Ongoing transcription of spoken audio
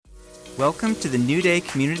Welcome to the New Day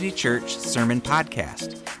Community Church Sermon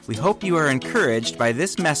Podcast. We hope you are encouraged by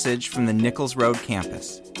this message from the Nichols Road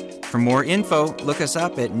campus. For more info, look us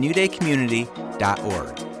up at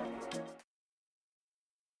newdaycommunity.org.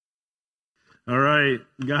 All right.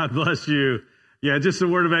 God bless you. Yeah, just a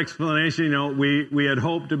word of explanation. You know, we had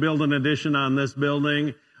hoped to build an addition on this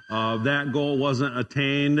building. That goal wasn't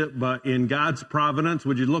attained, but in God's providence,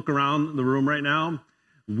 would you look around the room right now?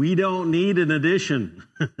 We don't need an addition.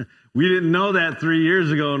 We didn't know that 3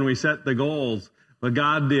 years ago when we set the goals, but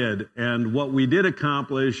God did. And what we did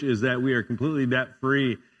accomplish is that we are completely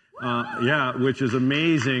debt-free, which is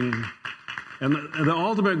amazing. And the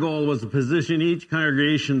ultimate goal was to position each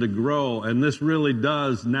congregation to grow, and this really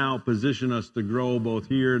does now position us to grow both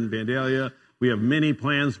here in Vandalia. We have many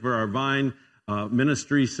plans for our Vine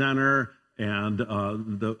Ministry Center, and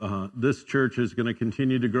this church is going to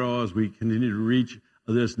continue to grow as we continue to reach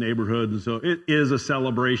this neighborhood. And so it is a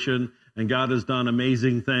celebration, and God has done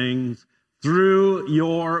amazing things through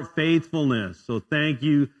your faithfulness. So thank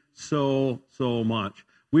you so much.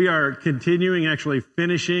 We are continuing, actually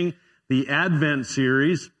finishing the Advent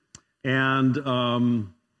series, and there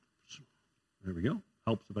we go.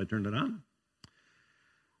 Helps if I turned it on.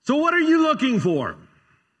 So what are you looking for?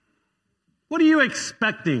 What are you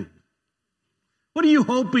expecting? What are you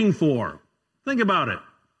hoping for? Think about it.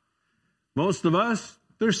 Most of us,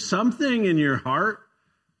 there's something in your heart,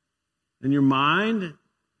 in your mind.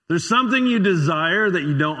 There's something you desire that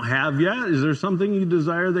you don't have yet. Is there something you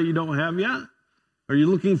desire that you don't have yet? Are you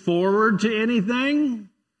looking forward to anything?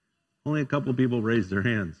 Only a couple people raised their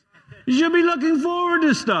hands. You should be looking forward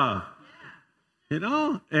to stuff. You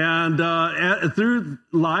know, and through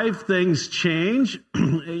life, things change.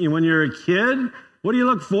 When you're a kid, what do you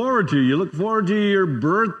look forward to? You look forward to your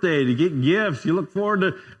birthday, to get gifts. You look forward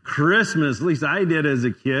to Christmas. At least I did as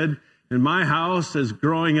a kid. In my house, as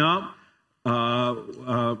growing up,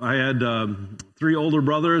 I had 3 older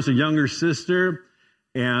brothers, a younger sister.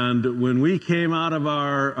 And when we came out of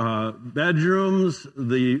our bedrooms,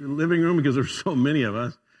 the living room, because there's so many of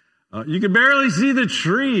us, you could barely see the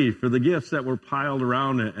tree for the gifts that were piled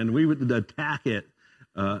around it. And we would attack it,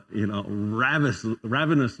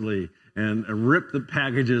 ravenously and rip the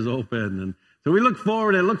packages open. And so we look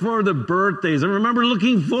forward to birthdays. I remember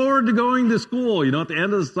looking forward to going to school, at the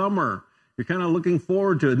end of the summer. You're kind of looking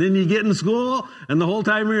forward to it. Then you get in school, and the whole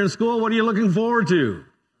time you're in school, what are you looking forward to?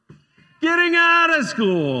 Getting out of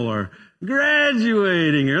school or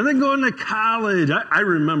graduating or then going to college. I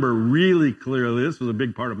remember really clearly, this was a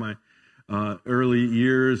big part of my early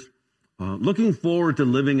years, looking forward to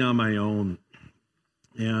living on my own.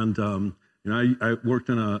 And, I worked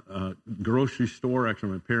in a grocery store.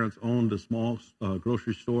 Actually, my parents owned a small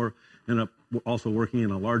grocery store. Ended up also working in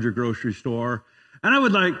a larger grocery store. And I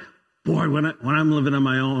would when I'm living on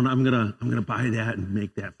my own, I'm gonna buy that and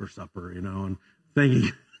make that for supper, and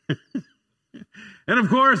thinking. And of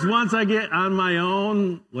course, once I get on my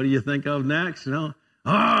own, what do you think of next?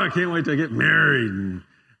 I can't wait to get married and,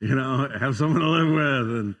 have someone to live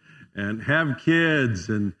with and have kids.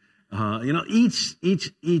 And, each,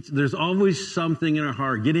 there's always something in our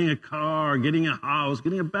heart, getting a car, getting a house,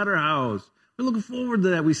 getting a better house. We're looking forward to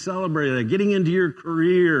that. We celebrate that. Getting into your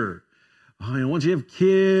career. Once you have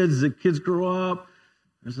kids, the kids grow up,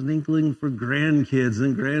 there's an inkling for grandkids,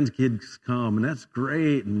 and grandkids come, and that's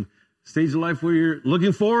great. And stage of life where you're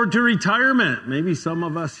looking forward to retirement. Maybe some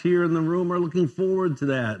of us here in the room are looking forward to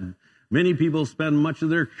that. And many people spend much of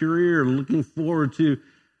their career looking forward to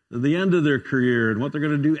the end of their career and what they're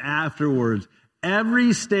going to do afterwards.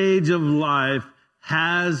 Every stage of life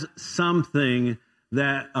has something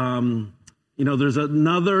that, there's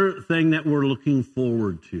another thing that we're looking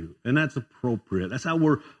forward to, and that's appropriate. That's how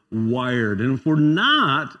we're wired. And if we're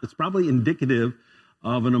not, it's probably indicative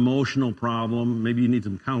of an emotional problem. Maybe you need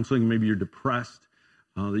some counseling. Maybe you're depressed.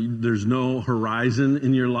 There's no horizon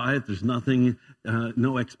in your life. There's nothing,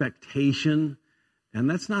 no expectation. And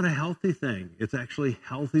that's not a healthy thing. It's actually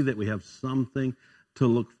healthy that we have something to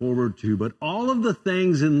look forward to. But all of the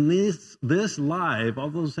things in this life, all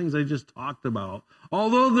those things I just talked about,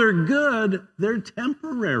 although they're good, they're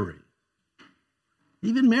temporary.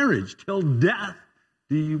 Even marriage, till death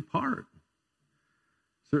do you part.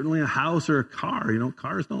 Certainly a house or a car,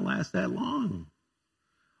 cars don't last that long.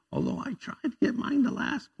 Although I tried to get mine to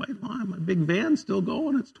last quite long. My big van's still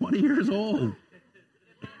going. It's 20 years old.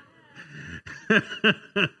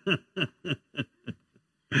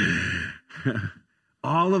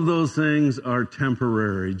 All of those things are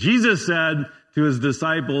temporary. Jesus said to his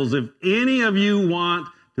disciples, if any of you want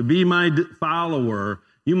to be my follower,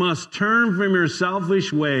 you must turn from your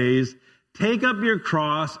selfish ways, take up your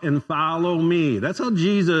cross, and follow me. That's how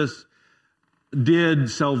Jesus did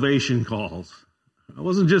salvation calls. It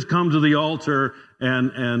wasn't just come to the altar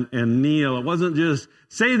and kneel. It wasn't just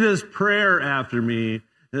say this prayer after me.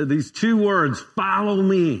 These two words, follow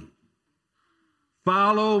me.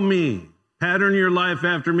 Follow me. Pattern your life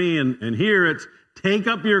after me. And here it's take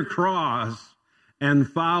up your cross and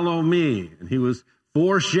follow me. And he was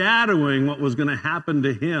foreshadowing what was going to happen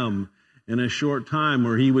to him in a short time,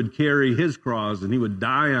 where he would carry his cross and he would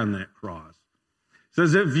die on that cross. It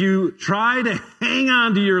says if you try to hang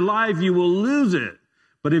on to your life, you will lose it.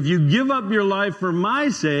 But if you give up your life for my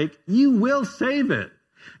sake, you will save it.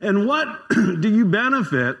 And what do you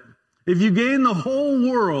benefit if you gain the whole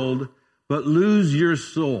world but lose your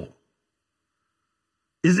soul?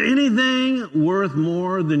 Is anything worth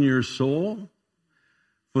more than your soul?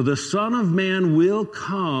 For the Son of Man will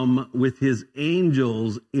come with his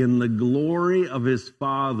angels in the glory of his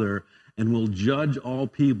Father and will judge all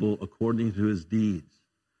people according to his deeds.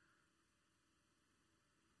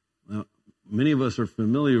 Now, many of us are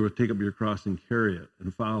familiar with take up your cross and carry it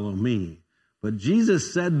and follow me. But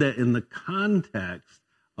Jesus said that in the context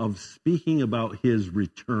of speaking about his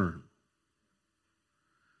return.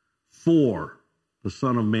 For the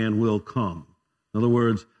Son of Man will come. In other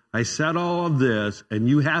words, I said all of this, and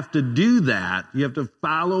you have to do that. You have to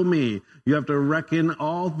follow me. You have to reckon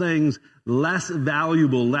all things less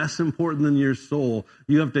valuable, less important than your soul.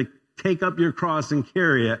 You have to take up your cross and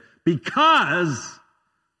carry it, because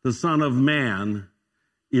the Son of Man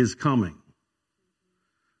is coming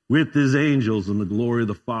with his angels in the glory of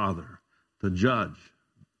the Father to judge.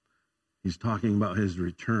 He's talking about his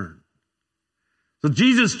return. So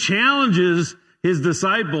Jesus challenges his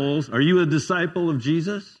disciples. Are you a disciple of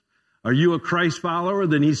Jesus? Are you a Christ follower?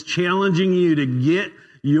 Then he's challenging you to get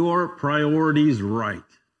your priorities right.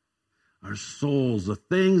 Our souls, the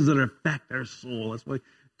things that affect our soul. That's why it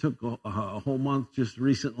took a whole month just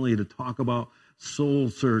recently to talk about soul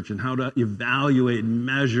search and how to evaluate and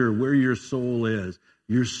measure where your soul is.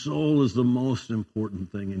 Your soul is the most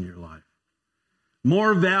important thing in your life.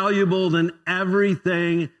 More valuable than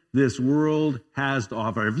everything this world has to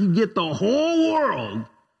offer. If you get the whole world,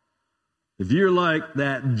 if you're like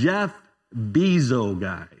that Jeff Bezos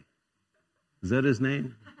guy, is that his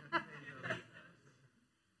name?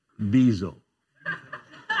 Bezos.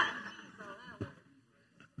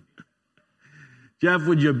 Jeff,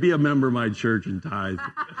 would you be a member of my church and tithe?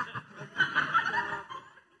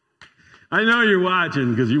 I know you're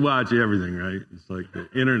watching because you watch everything, right? It's like the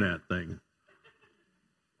internet thing.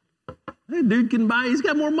 That dude can buy, he's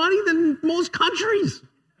got more money than most countries.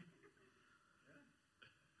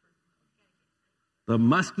 The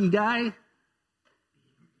musky guy?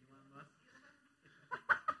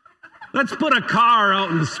 Let's put a car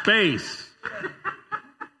out into space.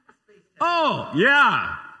 Oh,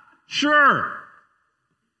 yeah, sure.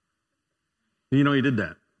 You know he did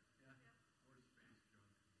that.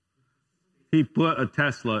 He put a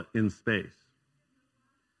Tesla in space.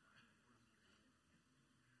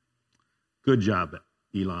 Good job,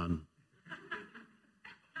 Elon.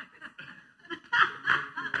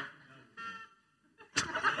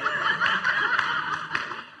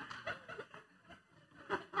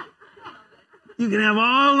 You can have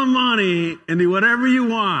all the money and do whatever you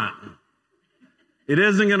want. It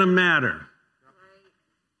isn't going to matter.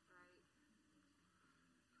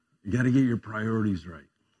 You got to get your priorities right.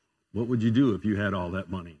 What would you do if you had all that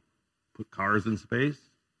money? Put cars in space?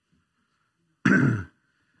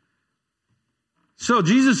 So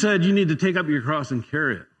Jesus said you need to take up your cross and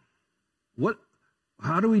carry it.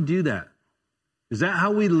 How do we do that? Is that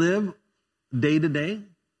how we live day to day?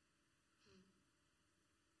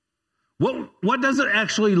 What does it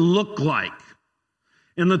actually look like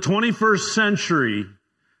in the 21st century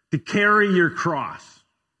to carry your cross?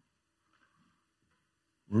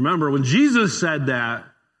 Remember, when Jesus said that,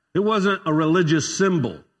 it wasn't a religious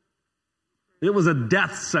symbol. It was a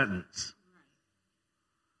death sentence.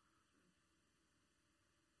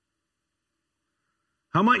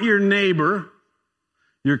 How about your neighbor,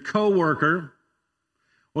 your coworker,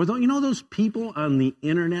 or those people on the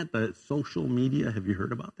internet, the social media? Have you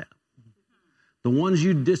heard about that? The ones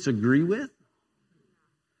you disagree with?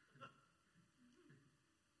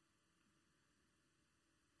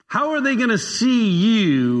 How are they going to see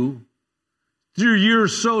you through your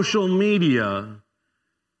social media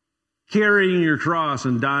carrying your cross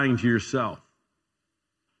and dying to yourself?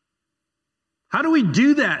 How do we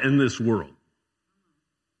do that in this world?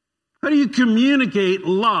 How do you communicate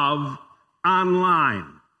love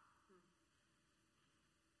online?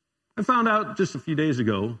 I found out just a few days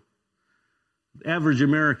ago, the average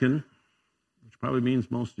American, which probably means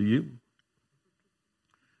most of you,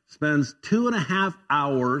 spends 2.5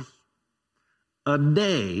 hours a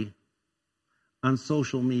day on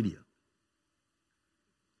social media?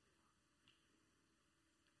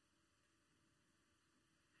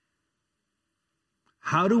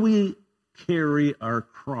 How do we carry our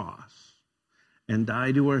cross and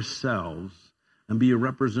die to ourselves and be a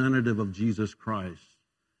representative of Jesus Christ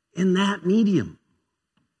in that medium?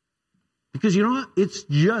 Because you know what? It's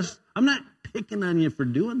just, I'm not picking on you for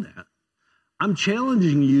doing that. I'm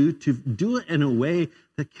challenging you to do it in a way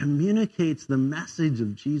that communicates the message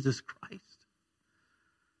of Jesus Christ.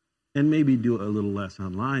 And maybe do it a little less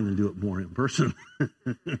online and do it more in person.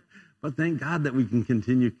 But thank God that we can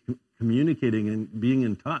continue communicating and being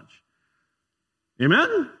in touch.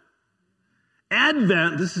 Amen?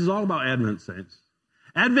 Advent, this is all about Advent, saints.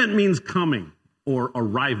 Advent means coming or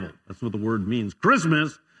arrival. That's what the word means.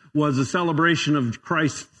 Christmas was a celebration of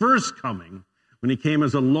Christ's first coming when he came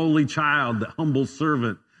as a lowly child, the humble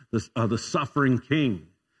servant, the suffering king.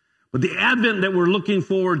 But the Advent that we're looking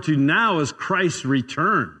forward to now is Christ's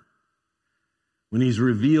return, when he's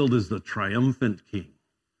revealed as the triumphant king.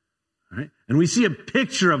 All right? And we see a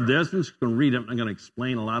picture of this. I'm just going to read it. I'm not going to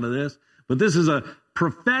explain a lot of this. But this is a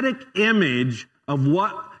prophetic image of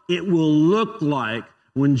what it will look like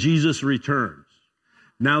when Jesus returns.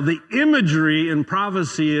 Now, the imagery in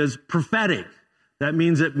prophecy is prophetic. That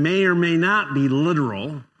means it may or may not be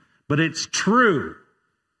literal, but it's true.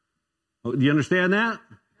 Do you understand that?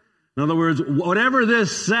 In other words, whatever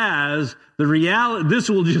this says, the reality, this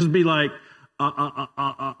will just be like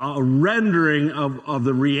a rendering of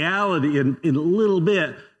the reality. In a little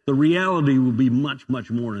bit, the reality will be much,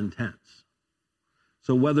 much more intense.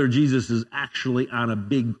 So whether Jesus is actually on a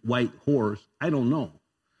big white horse, I don't know.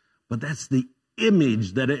 But that's the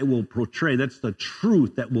image that it will portray. That's the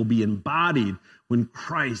truth that will be embodied when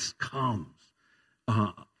Christ comes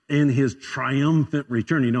in his triumphant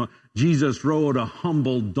return. You know, Jesus rode a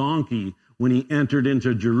humble donkey when he entered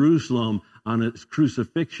into Jerusalem on his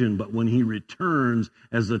crucifixion, but when he returns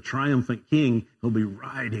as the triumphant king, he'll be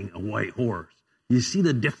riding a white horse. You see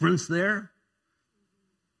the difference there?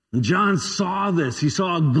 And John saw this. He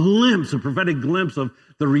saw a glimpse, a prophetic glimpse of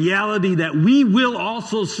the reality that we will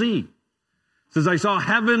also see. It says, I saw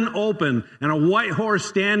heaven open and a white horse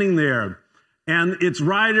standing there, and its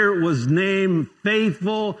rider was named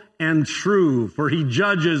Faithful and True, for he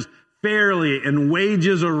judges fairly and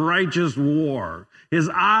wages a righteous war. His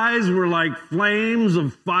eyes were like flames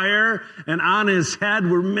of fire, and on his head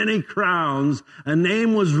were many crowns. A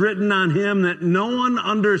name was written on him that no one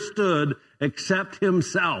understood except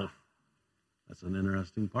himself. That's an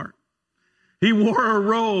interesting part. He wore a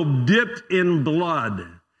robe dipped in blood,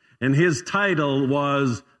 and his title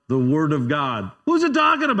was the Word of God. Who's it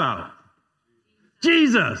talking about?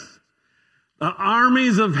 Jesus. The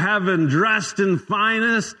armies of heaven, dressed in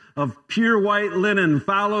finest of pure white linen,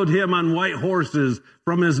 followed him on white horses.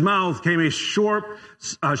 From his mouth came a sharp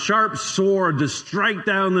sword to strike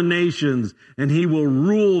down the nations, and he will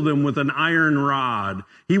rule them with an iron rod.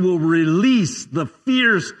 He will release the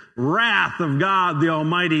fierce wrath of God the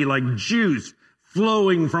Almighty like juice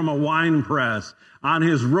flowing from a winepress. On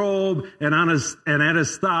his robe and at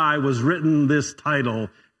his thigh was written this title,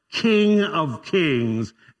 King of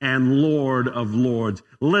Kings and Lord of Lords.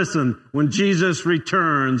 Listen, when Jesus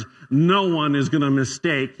returns, no one is going to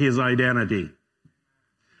mistake his identity.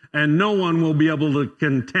 And no one will be able to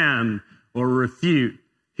contend or refute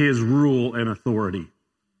his rule and authority.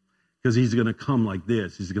 Because he's going to come like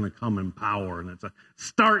this. He's going to come in power. And it's a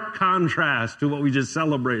stark contrast to what we just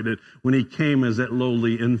celebrated when he came as that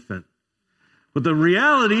lowly infant. But the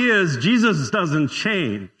reality is, Jesus doesn't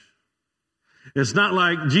change. It's not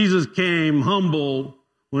like Jesus came humble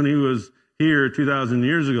when he was here 2,000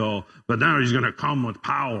 years ago, but now he's going to come with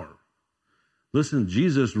power. Listen,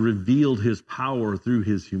 Jesus revealed his power through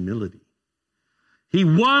his humility. He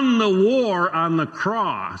won the war on the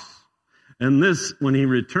cross, and this, when he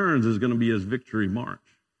returns, is going to be his victory march.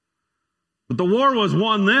 But the war was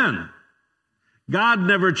won then. God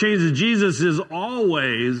never changes. Jesus is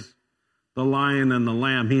always the lion and the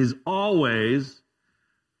lamb. He's always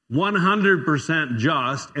 100%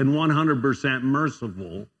 just and 100%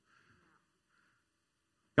 merciful.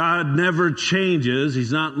 God never changes.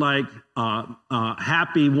 He's not like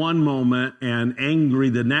happy one moment and angry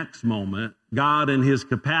the next moment. God in his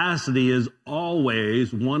capacity is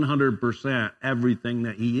always 100% everything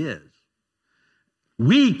that he is.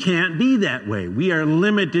 We can't be that way. We are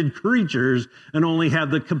limited creatures and only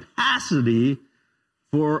have the capacity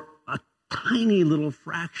for a tiny little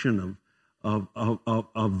fraction of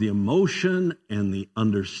the emotion and the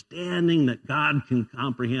understanding that God can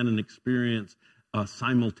comprehend and experience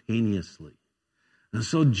simultaneously. And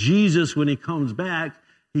so Jesus, when he comes back,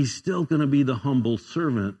 He's still going to be the humble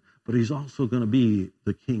servant, but he's also going to be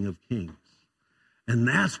the King of Kings. And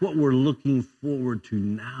that's what we're looking forward to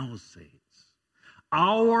now, saints.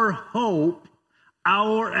 Our hope,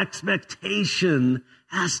 our expectation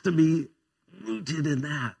has to be rooted in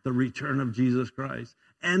that, the return of Jesus Christ,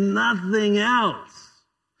 and nothing else.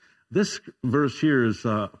 This verse here is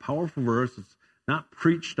a powerful verse. It's not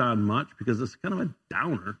preached on much because it's kind of a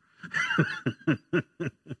downer.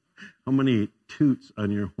 How many toots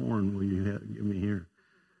on your horn will you give me here?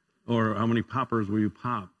 Or how many poppers will you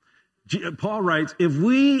pop? Paul writes, if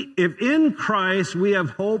in Christ we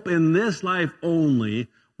have hope in this life only,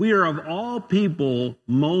 we are of all people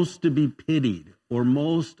most to be pitied or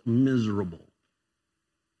most miserable.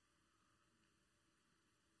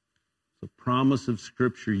 The promise of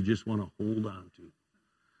Scripture you just want to hold on to.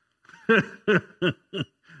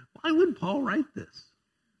 Why would Paul write this?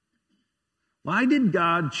 Why did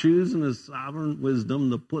God choose in his sovereign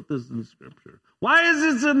wisdom to put this in Scripture? Why is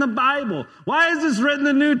this in the Bible? Why is this written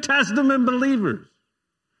in New Testament believers?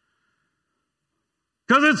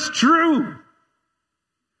 Because it's true.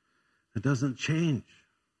 It doesn't change.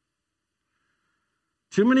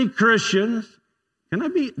 Too many Christians, can I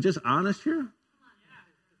be just honest here?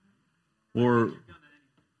 Or,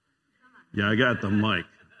 yeah, I got the mic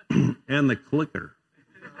and the clicker,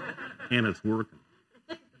 and it's working.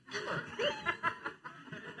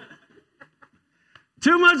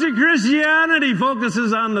 Too much of Christianity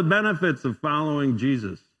focuses on the benefits of following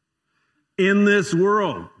Jesus in this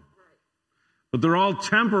world. But they're all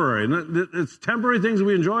temporary. It's temporary things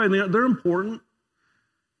we enjoy, and they're important,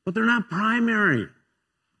 but they're not primary.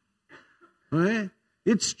 Right?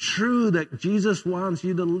 It's true that Jesus wants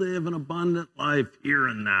you to live an abundant life here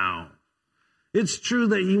and now. It's true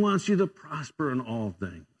that he wants you to prosper in all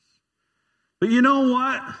things. But you know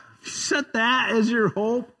what? If you set that as your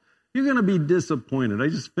hope, you're going to be disappointed. I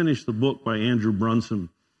just finished the book by Andrew Brunson,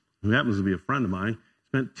 who happens to be a friend of mine.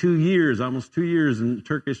 Spent 2 years, almost 2 years in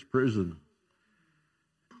Turkish prison.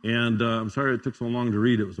 And I'm sorry it took so long to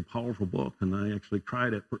read. It was a powerful book, and I actually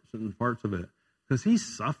cried at certain parts of it because he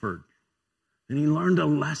suffered. And he learned a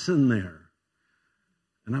lesson there.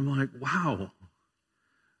 And I'm like, wow.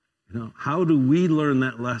 You know, how do we learn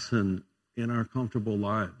that lesson in our comfortable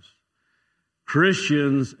lives?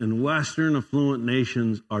 Christians in Western affluent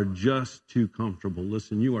nations are just too comfortable.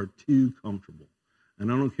 Listen, you are too comfortable. And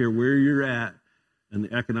I don't care where you're at in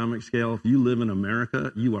the economic scale. If you live in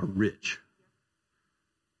America, you are rich.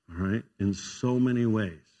 All right? In so many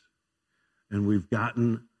ways. And we've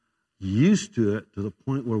gotten used to it to the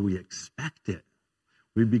point where we expect it.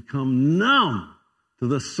 We become numb to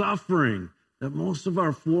the suffering that most of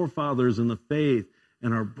our forefathers in the faith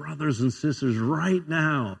and our brothers and sisters right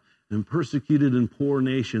now in persecuted and poor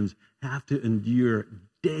nations have to endure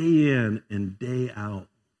day in and day out.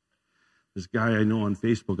 This guy I know on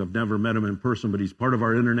Facebook, I've never met him in person, but he's part of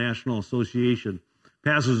our international association,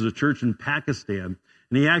 pastors a church in Pakistan,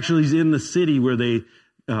 and he actually is in the city where they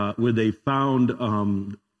found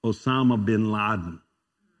Osama bin Laden.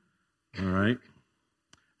 All right?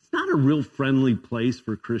 It's not a real friendly place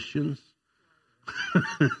for Christians.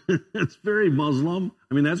 It's very Muslim.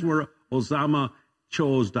 I mean, that's where Osama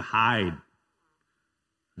chose to hide.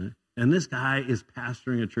 Okay? And this guy is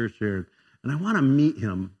pastoring a church there. And I want to meet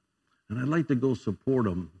him, and I'd like to go support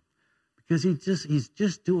him. Because he's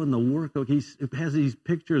just doing the work. He has these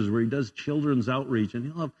pictures where he does children's outreach, and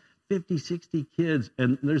he'll have 50, 60 kids,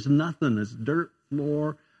 and there's nothing. It's dirt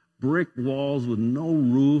floor, brick walls with no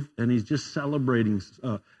roof, and he's just celebrating,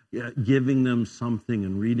 giving them something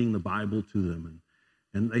and reading the Bible to them.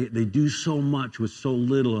 And they do so much with so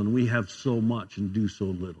little, and we have so much and do so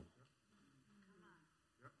little.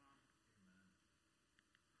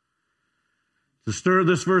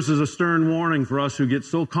 This verse is a stern warning for us who get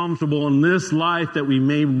so comfortable in this life that we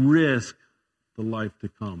may risk the life to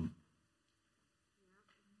come.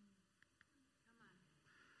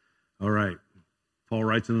 All right. Paul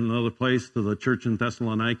writes in another place to the church in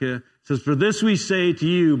Thessalonica. It says, "For this we say to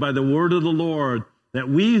you by the word of the Lord, that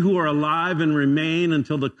we who are alive and remain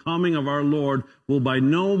until the coming of our Lord will by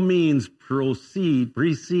no means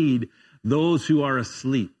precede those who are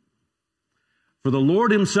asleep. For the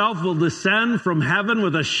Lord himself will descend from heaven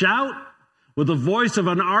with a shout, with the voice of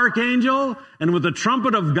an archangel, and with the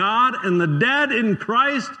trumpet of God, and the dead in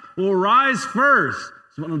Christ will rise first."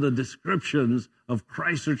 It's one of the descriptions of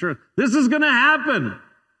Christ's return. This is going to happen.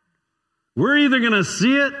 We're either going to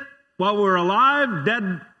see it while we're alive,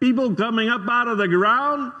 dead people coming up out of the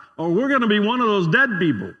ground, or we're going to be one of those dead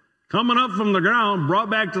people coming up from the ground, brought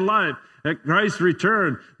back to life at Christ's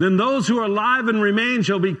return. Then those who are alive and remain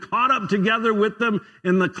shall be caught up together with them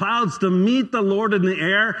in the clouds to meet the Lord in the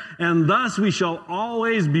air, and thus we shall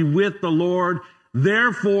always be with the Lord.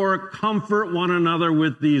 Therefore, comfort one another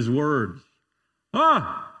with these words.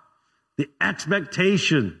 The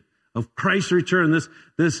expectation of Christ's return.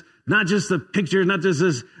 This not just a picture, not just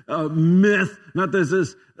this myth, not just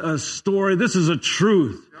this story. This is a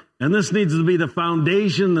truth. And this needs to be the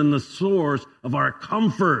foundation and the source of our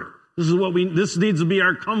comfort. This needs to be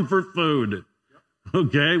our comfort food.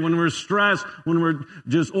 Okay? When we're stressed, when we're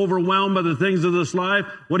just overwhelmed by the things of this life,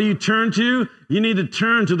 what do you turn to? You need to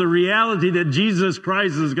turn to the reality that Jesus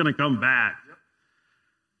Christ is going to come back.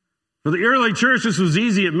 For the early church, this was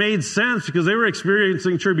easy. It made sense because they were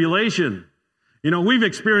experiencing tribulation. You know, we've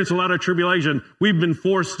experienced a lot of tribulation. We've been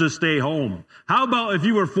forced to stay home. How about if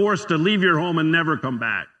you were forced to leave your home and never come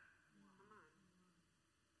back?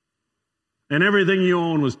 And everything you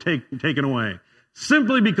own was taken away.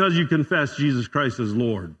 Simply because you confessed Jesus Christ as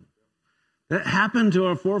Lord. That happened to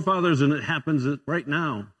our forefathers, and it happens right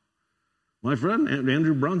now. My friend,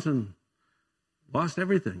 Andrew Brunson, lost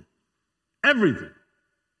everything. Everything.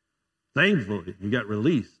 Thankfully, he got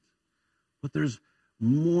released. But there's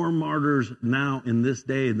more martyrs now in this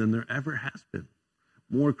day than there ever has been.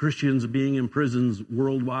 More Christians being in prisons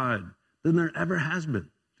worldwide than there ever has been.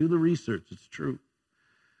 Do the research, it's true.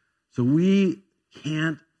 So we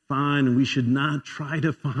can't find, and we should not try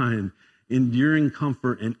to find, enduring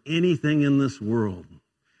comfort in anything in this world.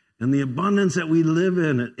 And the abundance that we live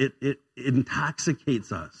in, it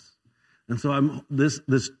intoxicates us. And so this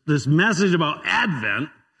message about Advent,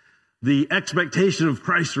 the expectation of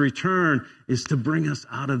Christ's return, is to bring us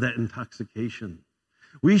out of that intoxication.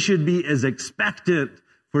 We should be as expectant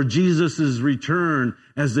for Jesus' return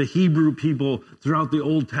as the Hebrew people throughout the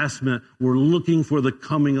Old Testament were looking for the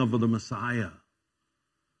coming of the Messiah.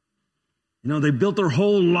 You know, they built their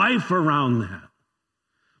whole life around that.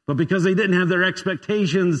 But because they didn't have their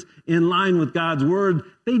expectations in line with God's word,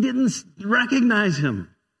 they didn't recognize him.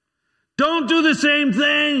 Don't do the same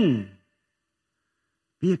thing.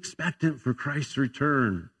 Be expectant for Christ's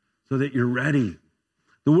return so that you're ready.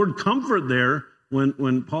 The word comfort there,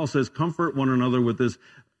 when Paul says comfort one another with this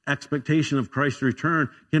expectation of Christ's return,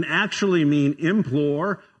 can actually mean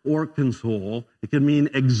implore or console. It can mean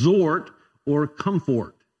exhort or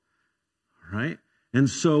comfort. All right? And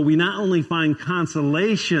so we not only find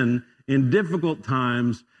consolation in difficult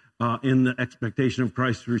times in the expectation of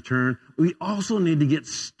Christ's return, we also need to get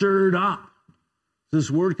stirred up.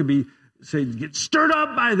 This word could be get stirred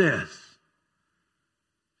up by this.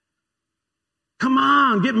 Come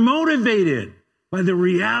on, get motivated by the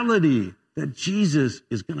reality that Jesus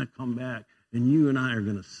is going to come back, and you and I are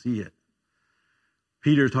going to see it.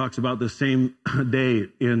 Peter talks about the same day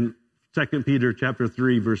in 2 Peter chapter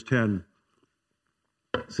 3, verse 10.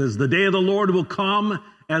 It says, the day of the Lord will come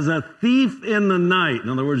as a thief in the night. In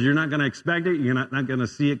other words, you're not going to expect it. You're not going to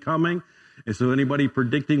see it coming. And so anybody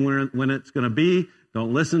predicting when it's going to be,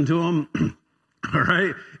 don't listen to them. All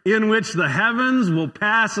right? In which the heavens will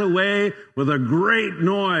pass away with a great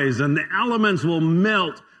noise, and the elements will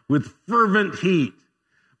melt with fervent heat.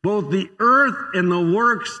 Both the earth and the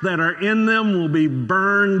works that are in them will be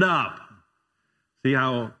burned up. See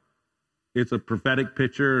how it's a prophetic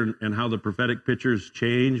picture and how the prophetic pictures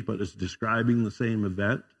change, but it's describing the same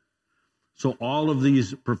event? So all of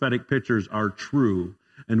these prophetic pictures are true.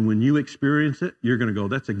 And when you experience it, you're going to go,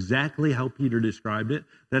 that's exactly how Peter described it.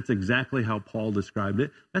 That's exactly how Paul described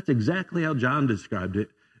it. That's exactly how John described it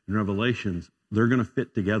in Revelations. They're going to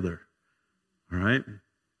fit together. All right?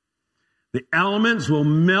 The elements will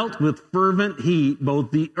melt with fervent heat.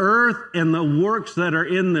 Both the earth and the works that are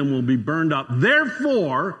in them will be burned up.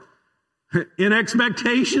 Therefore, in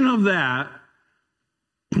expectation of that,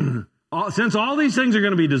 since all these things are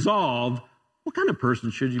going to be dissolved, what kind of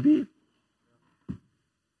person should you be?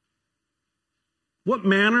 What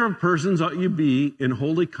manner of persons ought you be in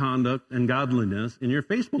holy conduct and godliness in your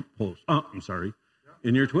Facebook post?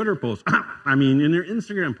 In your Twitter post. In your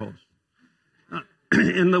Instagram post.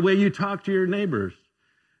 In the way you talk to your neighbors.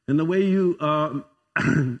 In the way you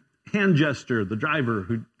hand gesture the driver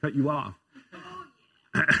who cut you off.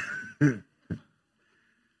 In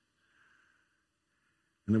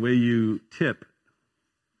the way you tip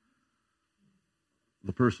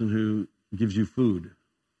the person who gives you food.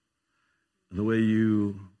 The way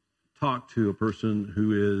you talk to a person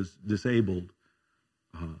who is disabled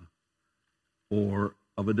or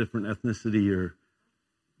of a different ethnicity or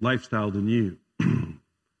lifestyle than you.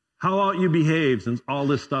 How ought you behave since all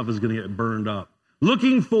this stuff is going to get burned up?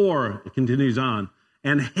 Looking for, it continues on,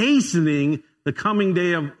 and hastening the coming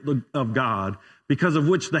day of God, because of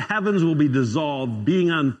which the heavens will be dissolved,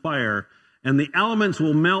 being on fire, and the elements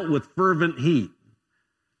will melt with fervent heat.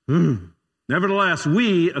 Nevertheless,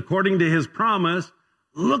 we, according to his promise,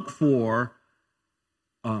 look for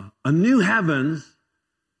a new heavens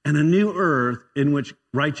and a new earth in which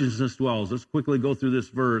righteousness dwells. Let's quickly go through this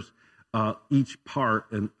verse, each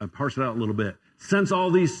part, and parse it out a little bit. Since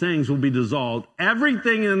all these things will be dissolved,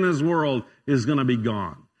 everything in this world is going to be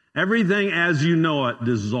gone. Everything as you know it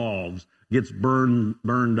dissolves, gets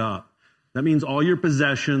burned up. That means all your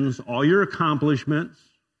possessions, all your accomplishments.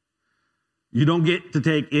 You don't get to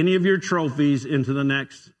take any of your trophies into the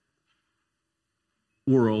next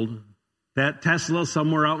world. That Tesla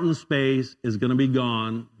somewhere out in space is going to be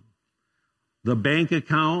gone. The bank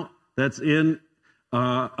account that's in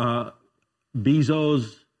Bezos,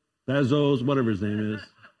 whatever his name is,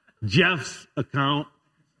 Jeff's account,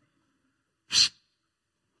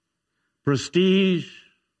 prestige,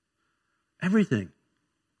 everything.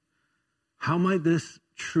 How might this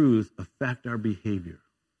truth affect our behavior?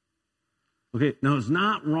 Okay, now it's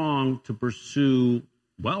not wrong to pursue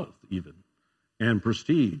wealth even, and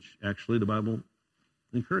prestige. Actually, the Bible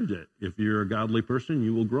encourages it. If you're a godly person,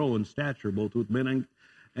 you will grow in stature both with men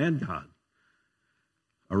and God.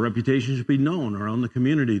 Our reputation should be known around the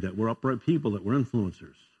community that we're upright people, that we're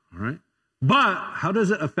influencers, all right? But how does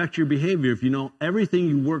it affect your behavior if you know everything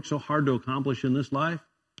you work so hard to accomplish in this life,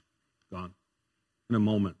 gone in a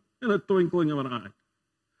moment, in a twinkling of an eye?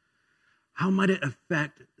 How might it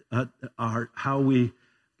affect how we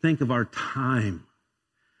think of our time,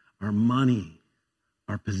 our money,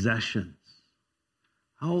 our possessions?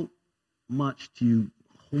 How much do you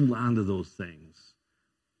hold on to those things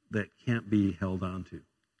that can't be held on to?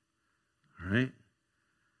 All right?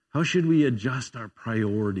 How should we adjust our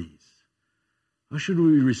priorities? How should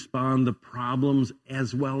we respond to problems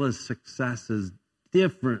as well as successes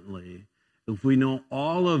differently if we know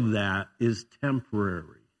all of that is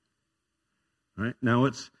temporary? All right? Now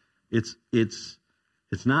it's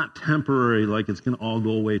not temporary like it's going to all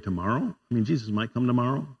go away tomorrow. I mean, Jesus might come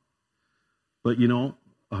tomorrow. But you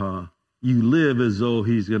live as though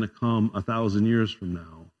he's going to come 1,000 years from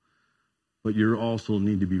now. But you also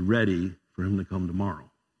need to be ready for him to come tomorrow.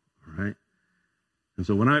 All right? And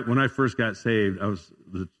so when I first got saved, I was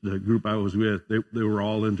the group I was with, they were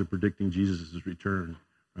all into predicting Jesus' return,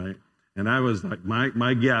 right? And I was like,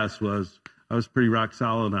 my guess was, I was pretty rock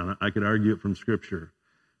solid on it. I could argue it from Scripture.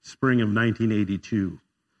 Spring of 1982.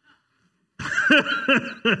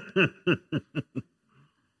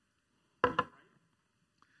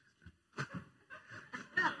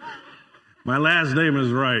 My last name is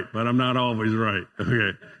right, but I'm not always right.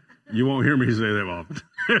 Okay. You won't hear me say that often.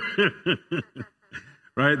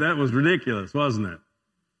 Right? That was ridiculous, wasn't it?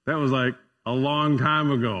 That was like a long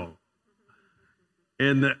time ago.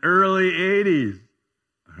 In the early 80s.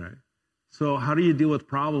 All right. So how do you deal with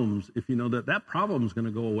problems if you know that problem is going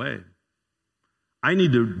to go away? I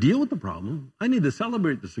need to deal with the problem. I need to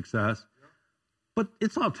celebrate the success. But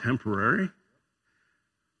it's all temporary.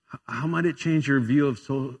 How might it change your view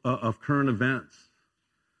of current events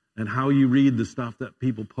and how you read the stuff that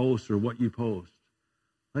people post or what you post?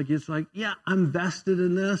 It's like, yeah, I'm vested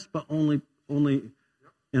in this, but only in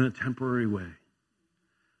a temporary way.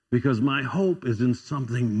 Because my hope is in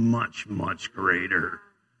something much, much greater.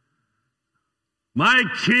 My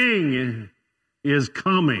King is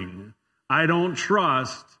coming. I don't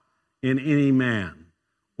trust in any man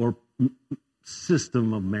or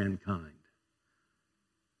system of mankind.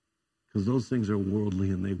 Because those things are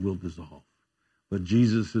worldly and they will dissolve. But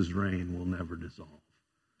Jesus' reign will never dissolve.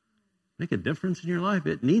 Make a difference in your life.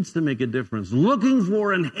 It needs to make a difference. Looking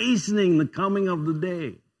for and hastening the coming of the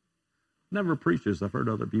day. Never preach this. I've heard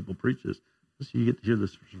other people preach this. You get to hear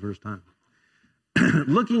this for the first time.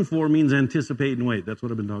 Looking for means anticipate and wait. That's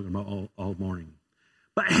what I've been talking about all morning.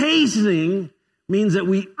 But hastening means that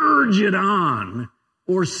we urge it on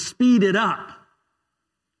or speed it up.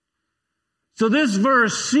 So this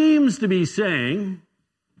verse seems to be saying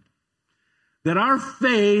that our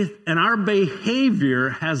faith and our behavior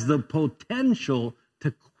has the potential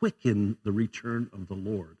to quicken the return of the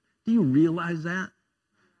Lord. Do you realize that?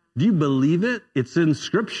 Do you believe it? It's in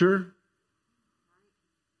Scripture.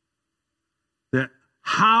 That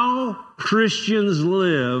how Christians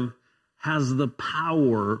live has the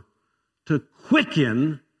power to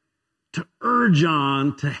quicken, to urge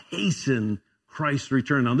on, to hasten Christ's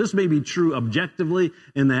return. Now, this may be true objectively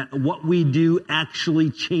in that what we do actually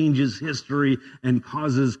changes history and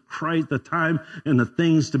causes Christ, the time and the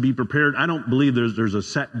things to be prepared. I don't believe there's a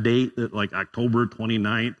set date that like October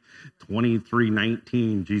 29th,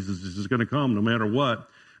 2319, Jesus is just going to come no matter what.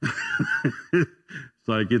 It's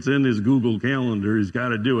like it's in his Google Calendar. He's got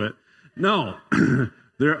to do it. No,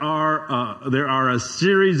 there are a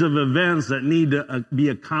series of events that need to be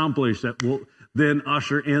accomplished that will then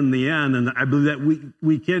usher in the end. And I believe that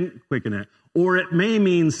we can quicken it. Or it may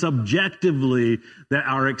mean subjectively that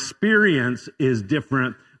our experience is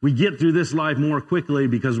different. We get through this life more quickly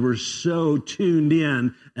because we're so tuned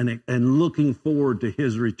in and looking forward to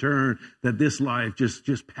his return that this life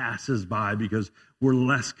just passes by because we're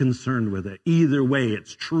less concerned with it. Either way,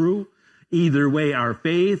 it's true. Either way, our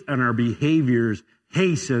faith and our behaviors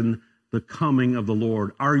hasten the coming of the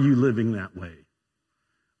Lord. Are you living that way?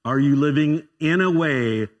 Are you living in a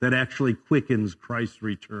way that actually quickens Christ's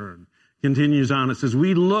return? Continues on, it says,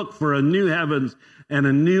 we look for a new heavens and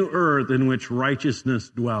a new earth in which righteousness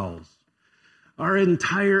dwells. Our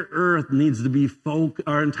entire earth needs to be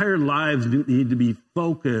our entire lives need to be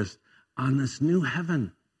focused on this new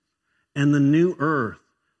heaven and the new earth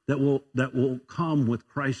that will come with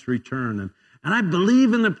Christ's return. And I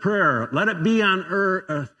believe in the prayer, let it be on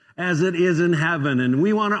earth as it is in heaven. And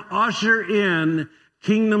we want to usher in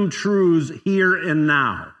kingdom truths here and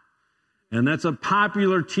now. And that's a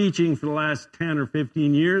popular teaching for the last 10 or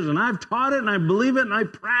 15 years. And I've taught it and I believe it and I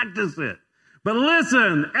practice it. But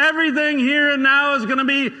listen, everything here and now is going to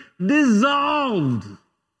be dissolved.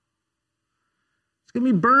 It's going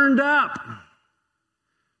to be burned up.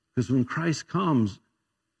 Because when Christ comes,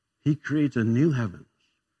 he creates a new heaven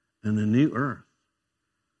and a new earth.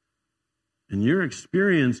 And your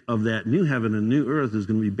experience of that new heaven and new earth is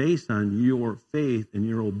going to be based on your faith and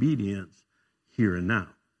your obedience here and now.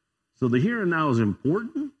 So the here and now is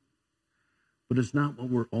important, but it's not what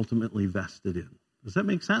we're ultimately vested in. Does that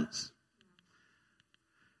make sense?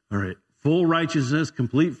 All right. Full righteousness,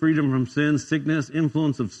 complete freedom from sin, sickness,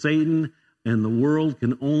 influence of Satan, and the world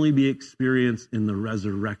can only be experienced in the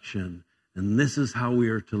resurrection. And this is how we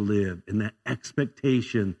are to live, in that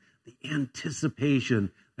expectation, the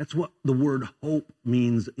anticipation. That's what the word hope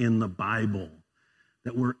means in the Bible,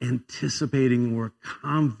 that we're anticipating, we're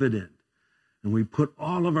confident. And we put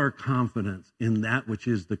all of our confidence in that which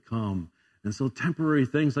is to come. And so temporary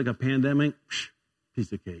things like a pandemic,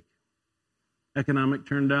 piece of cake. Economic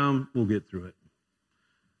turn down, we'll get through it.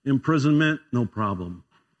 Imprisonment, no problem.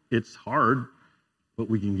 It's hard,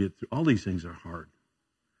 but we can get through. All these things are hard.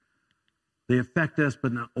 They affect us,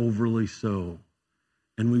 but not overly so.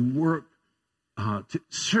 And we work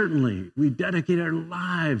certainly, we dedicate our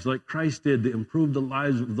lives like Christ did to improve the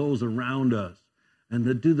lives of those around us. And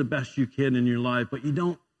to do the best you can in your life, but you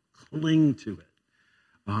don't cling to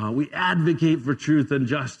it. We advocate for truth and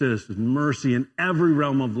justice and mercy in every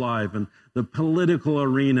realm of life, and the political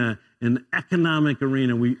arena, in the economic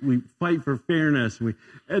arena. We fight for fairness.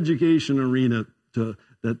 Education arena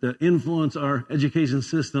that influence our education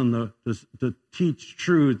system to teach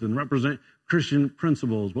truth and represent Christian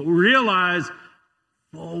principles. But we realize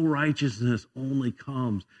full righteousness only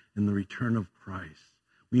comes in the return of Christ.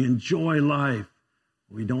 We enjoy life.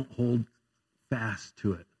 We don't hold fast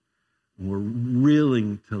to it. We're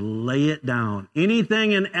willing to lay it down.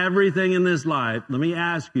 Anything and everything in this life, let me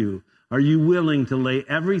ask you, are you willing to lay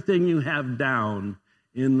everything you have down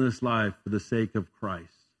in this life for the sake of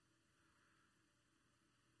Christ?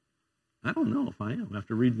 I don't know if I am.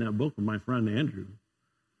 After reading that book with my friend Andrew,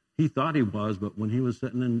 he thought he was, but when he was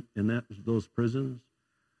sitting in those prisons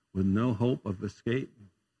with no hope of escape,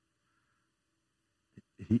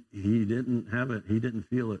 he didn't have it. He didn't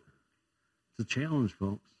feel it. It's a challenge,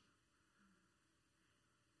 folks.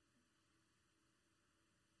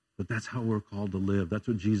 But that's how we're called to live. That's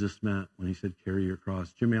what Jesus meant when he said, carry your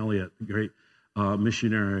cross. Jim Elliot, the great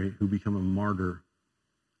missionary who became a martyr,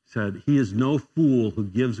 said, he is no fool who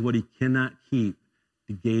gives what he cannot keep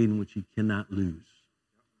to gain which he cannot lose.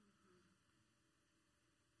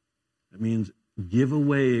 That means give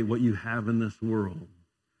away what you have in this world.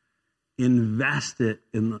 Invest it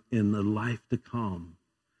in the life to come.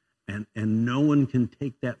 And no one can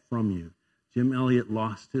take that from you. Jim Elliot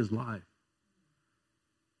lost his life,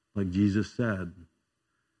 like Jesus said.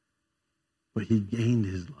 But he gained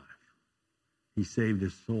his life. He saved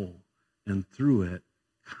his soul. And through it,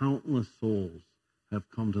 countless souls have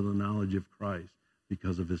come to the knowledge of Christ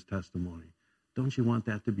because of his testimony. Don't you want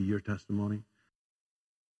that to be your testimony?